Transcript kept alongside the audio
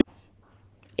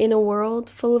In a world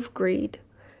full of greed,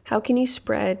 how can you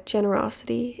spread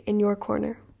generosity in your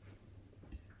corner?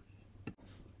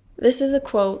 This is a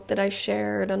quote that I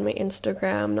shared on my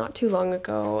Instagram not too long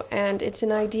ago, and it's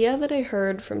an idea that I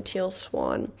heard from Teal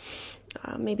Swan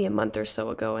maybe a month or so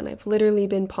ago, and I've literally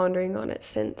been pondering on it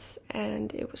since,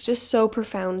 and it was just so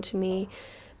profound to me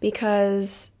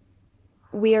because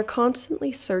we are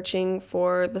constantly searching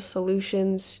for the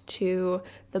solutions to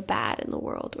the bad in the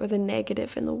world or the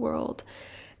negative in the world,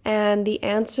 and the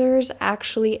answers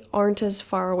actually aren't as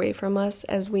far away from us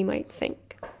as we might think.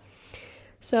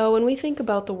 So when we think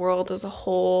about the world as a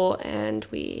whole, and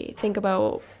we think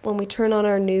about when we turn on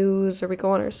our news or we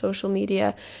go on our social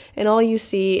media and all you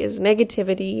see is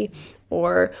negativity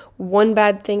or one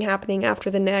bad thing happening after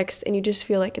the next, and you just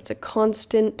feel like it's a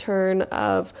constant turn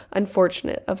of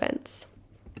unfortunate events.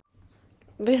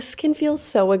 This can feel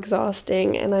so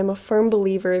exhausting, and I'm a firm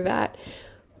believer that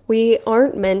we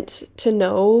aren't meant to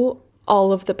know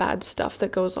all of the bad stuff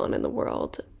that goes on in the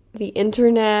world. The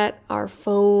internet, our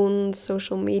phones,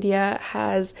 social media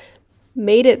has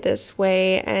made it this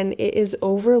way, and it is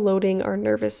overloading our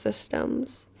nervous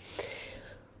systems.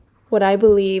 What I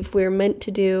believe we're meant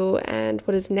to do and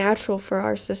what is natural for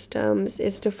our systems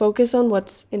is to focus on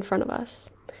what's in front of us.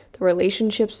 The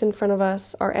relationships in front of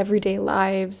us, our everyday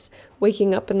lives,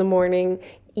 waking up in the morning,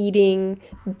 eating,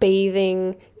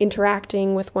 bathing,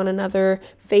 interacting with one another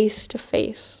face to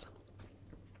face.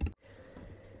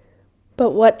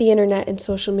 But what the internet and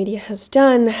social media has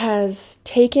done has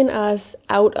taken us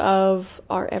out of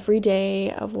our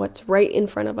everyday, of what's right in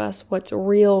front of us, what's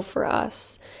real for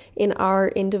us in our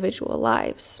individual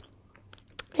lives.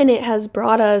 And it has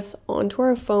brought us onto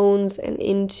our phones and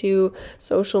into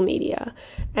social media.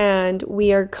 And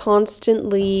we are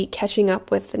constantly catching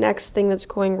up with the next thing that's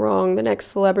going wrong, the next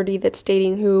celebrity that's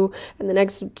dating who, and the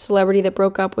next celebrity that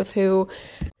broke up with who.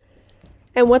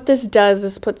 And what this does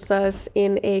is puts us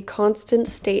in a constant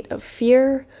state of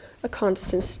fear, a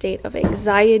constant state of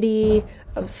anxiety,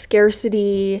 of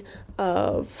scarcity,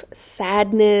 of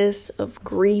sadness, of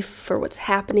grief for what's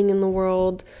happening in the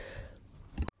world.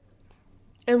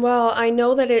 And while I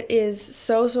know that it is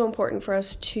so important for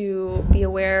us to be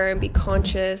aware and be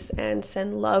conscious and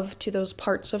send love to those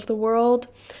parts of the world,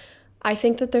 I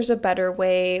think that there's a better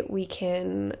way we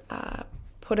can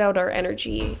put out our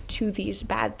energy to these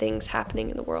bad things happening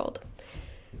in the world.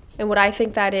 And what I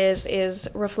think that is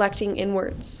reflecting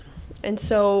inwards. And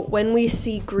so when we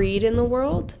see greed in the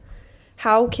world,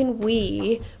 how can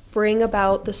we bring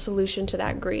about the solution to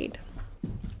that greed?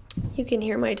 You can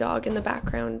hear my dog in the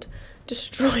background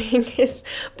destroying his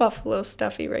buffalo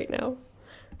stuffy right now.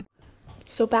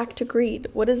 So back to greed.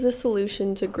 What is the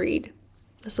solution to greed?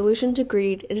 The solution to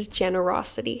greed is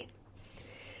generosity.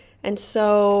 And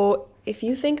so if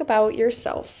you think about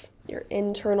yourself, your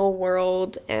internal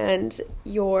world, and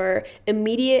your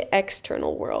immediate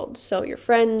external world, so your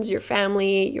friends, your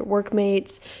family, your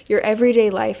workmates, your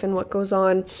everyday life, and what goes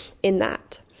on in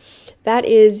that, that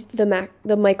is the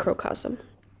microcosm.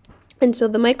 And so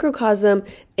the microcosm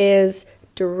is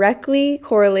directly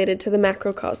correlated to the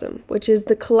macrocosm, which is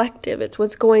the collective. It's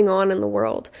what's going on in the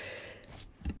world.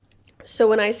 So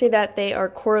when I say that they are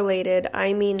correlated,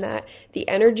 I mean that the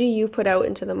energy you put out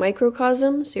into the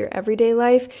microcosm, so your everyday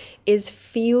life, is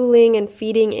fueling and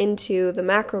feeding into the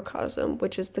macrocosm,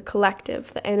 which is the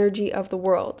collective, the energy of the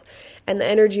world. And the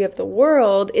energy of the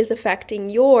world is affecting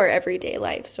your everyday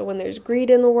life. So when there's greed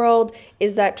in the world,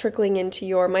 is that trickling into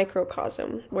your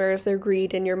microcosm? Where is there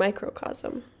greed in your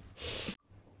microcosm?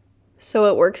 So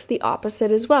it works the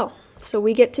opposite as well. So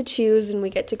we get to choose and we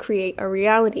get to create a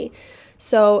reality.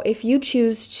 So if you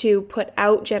choose to put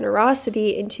out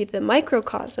generosity into the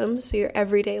microcosm, so your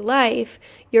everyday life,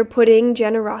 you're putting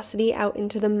generosity out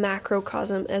into the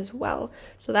macrocosm as well.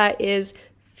 So that is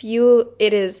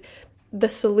it is the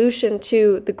solution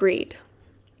to the greed.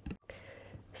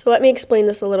 So let me explain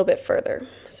this a little bit further.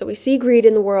 So we see greed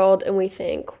in the world and we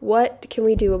think, what can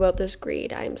we do about this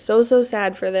greed? I'm so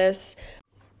sad for this.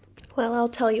 Well, I'll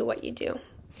tell you what you do.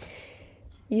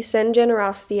 You send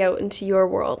generosity out into your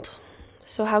world.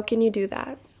 So how can you do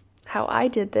that? How I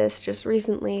did this just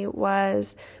recently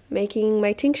was making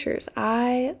my tinctures.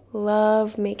 I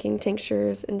love making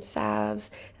tinctures and salves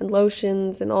and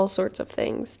lotions and all sorts of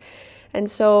things.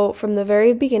 And so from the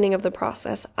very beginning of the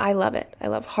process, I love it. I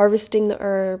love harvesting the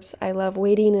herbs. I love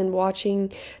waiting and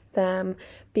watching them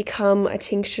become a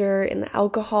tincture in the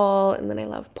alcohol. And then I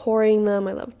love pouring them.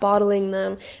 I love bottling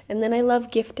them. And then I love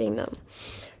gifting them.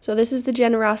 So this is the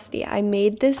generosity. I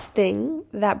made this thing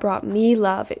that brought me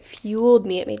love. It fueled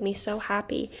me. It made me so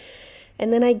happy.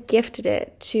 And then I gifted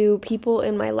it to people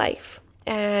in my life.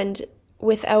 And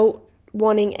without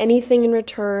wanting anything in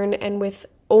return and with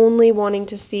only wanting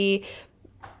to see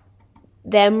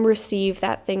them receive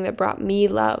that thing that brought me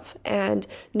love. And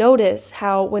notice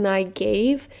how when I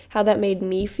gave, how that made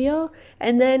me feel.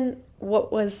 And then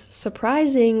what was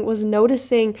surprising was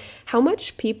noticing how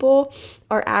much people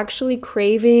are actually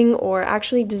craving or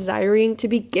actually desiring to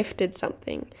be gifted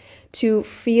something, to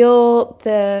feel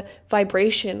the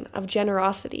vibration of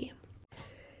generosity.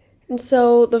 And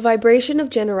so the vibration of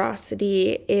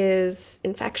generosity is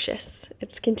infectious,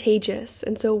 it's contagious.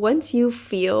 And so once you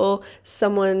feel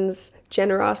someone's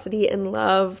generosity and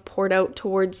love poured out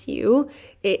towards you,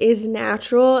 it is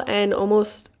natural and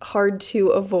almost hard to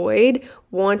avoid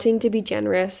wanting to be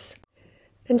generous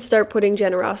and start putting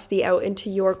generosity out into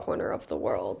your corner of the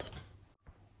world.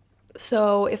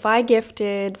 So if I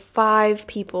gifted 5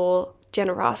 people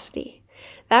generosity,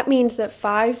 that means that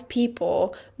 5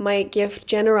 people might gift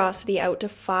generosity out to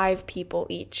 5 people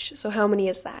each. So how many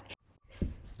is that?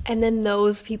 And then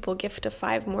those people gift to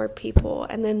 5 more people.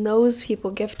 And then those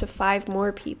people gift to 5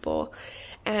 more people.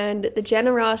 And the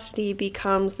generosity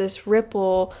becomes this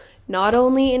ripple not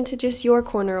only into just your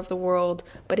corner of the world,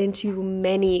 but into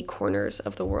many corners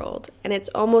of the world. And it's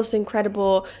almost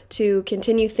incredible to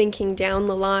continue thinking down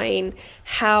the line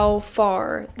how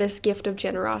far this gift of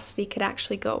generosity could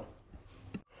actually go.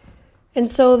 And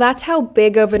so that's how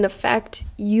big of an effect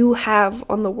you have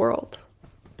on the world.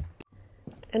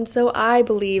 And so I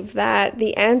believe that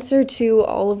the answer to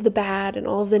all of the bad and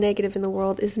all of the negative in the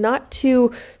world is not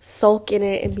to sulk in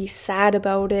it and be sad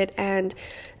about it and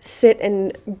sit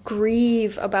and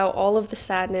grieve about all of the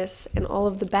sadness and all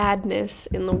of the badness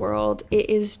in the world. It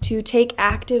is to take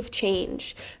active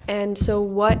change. And so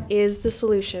what is the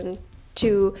solution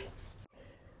to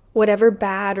whatever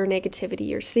bad or negativity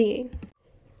you're seeing?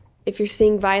 If you're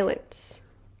seeing violence,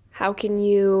 how can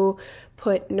you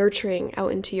put nurturing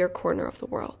out into your corner of the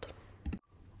world?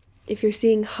 If you're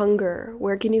seeing hunger,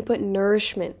 where can you put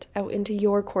nourishment out into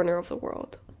your corner of the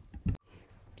world?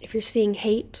 If you're seeing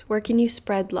hate, where can you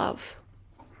spread love?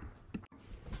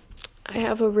 I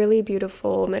have a really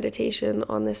beautiful meditation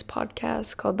on this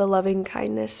podcast called the Loving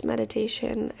Kindness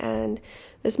Meditation, and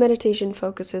this meditation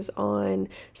focuses on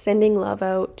sending love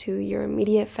out to your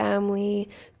immediate family,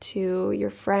 to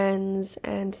your friends,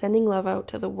 and sending love out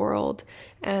to the world.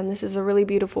 And this is a really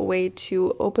beautiful way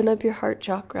to open up your heart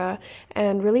chakra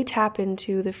and really tap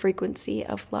into the frequency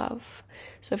of love.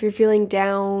 So if you're feeling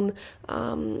down,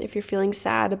 if you're feeling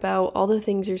sad about all the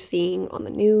things you're seeing on the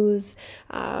news,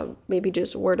 maybe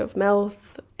just word of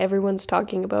mouth, everyone's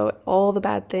talking about all the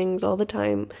bad things all the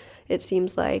time, it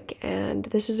seems like, and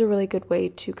this is a really good way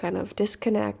to kind of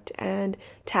disconnect and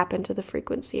tap into the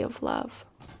frequency of love.